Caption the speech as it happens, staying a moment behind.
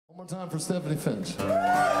More time for Stephanie Finch.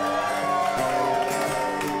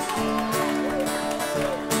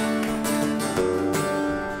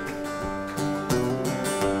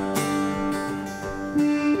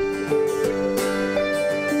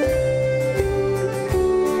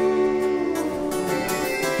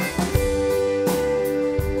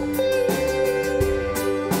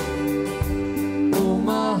 Oh,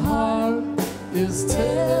 my heart is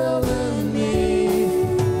telling me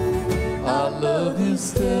I love you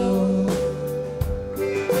still.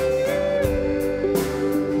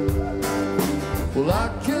 Well, I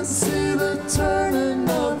can see the turning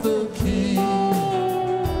of the key.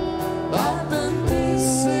 I've been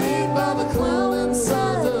deceived by the clown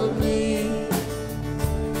inside of me.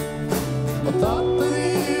 I thought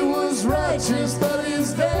that he was righteous, but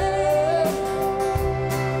he's dead.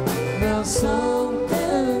 Now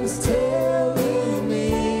something's telling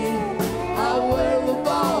me I wear the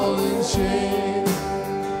ball and chain.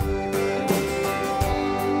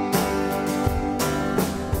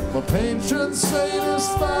 My patron saint is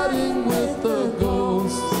fighting with the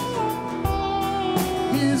ghost.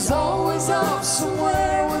 He's always off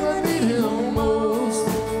somewhere when I need him most.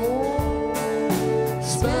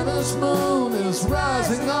 Spanish moon is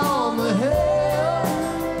rising on the hill,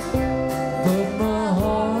 but my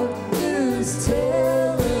heart is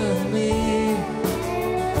telling me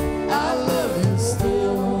I love you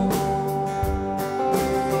still.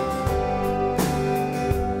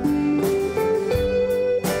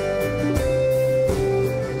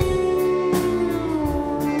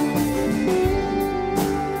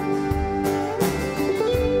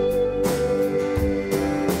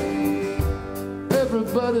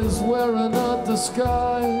 Everybody's wearing a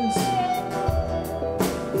disguise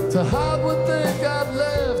to hide what they got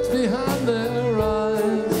left behind their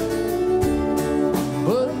eyes.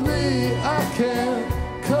 But me, I can't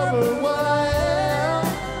cover what I am.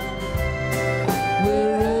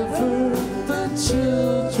 Wherever the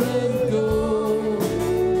children go,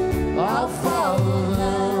 I'll follow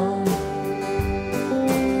them.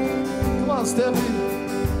 Come on, Steffi.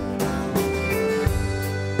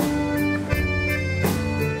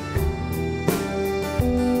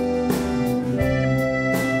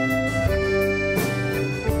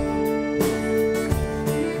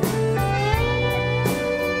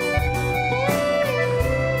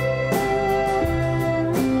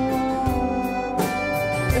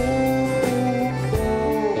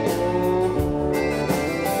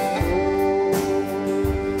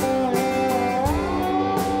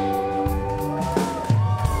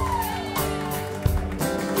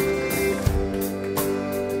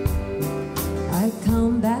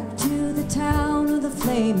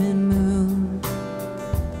 Flaming moon.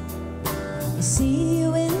 I see you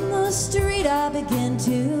in the street, I begin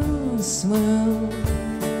to swoon.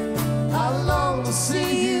 I long to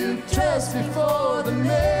see you dressed before the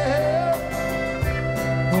mail.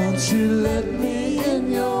 Won't you let me in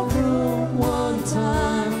your room one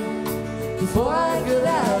time before I get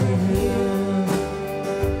out of here?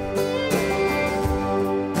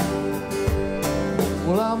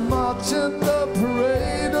 Well, I'm marching the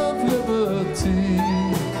parade of liberty,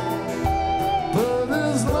 but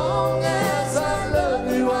as long as I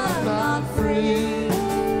love you, I'm not free.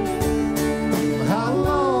 How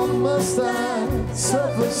long must I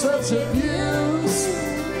suffer such abuse?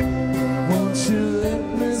 Won't you let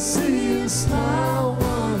me see you smile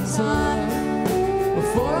one time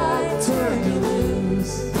before I turn you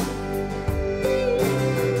loose?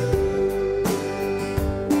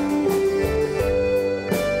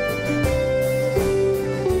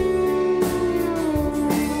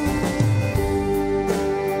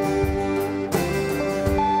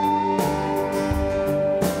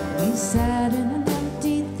 Sat in an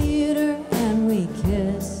empty theater and we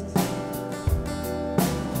kissed.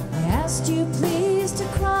 I asked you please to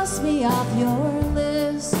cross me off your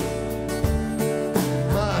list.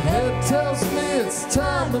 My head tells me it's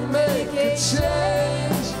time to make a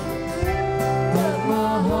change, but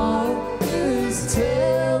my heart is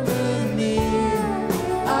telling me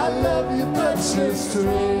I love you, but you're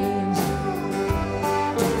strange.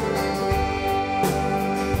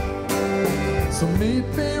 So meet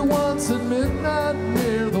me once at midnight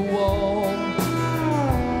near the wall.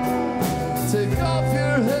 Take off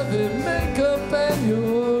your heavy makeup and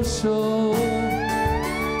your shawl.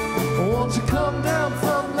 Won't you come down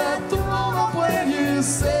from that throne up where you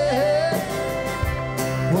sit?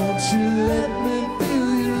 Won't you let me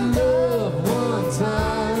feel your love one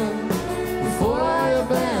time before I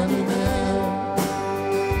abandon it?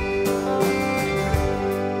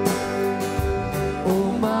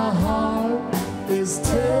 Oh, my heart is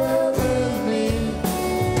telling me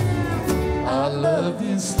I love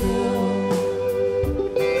you still. still.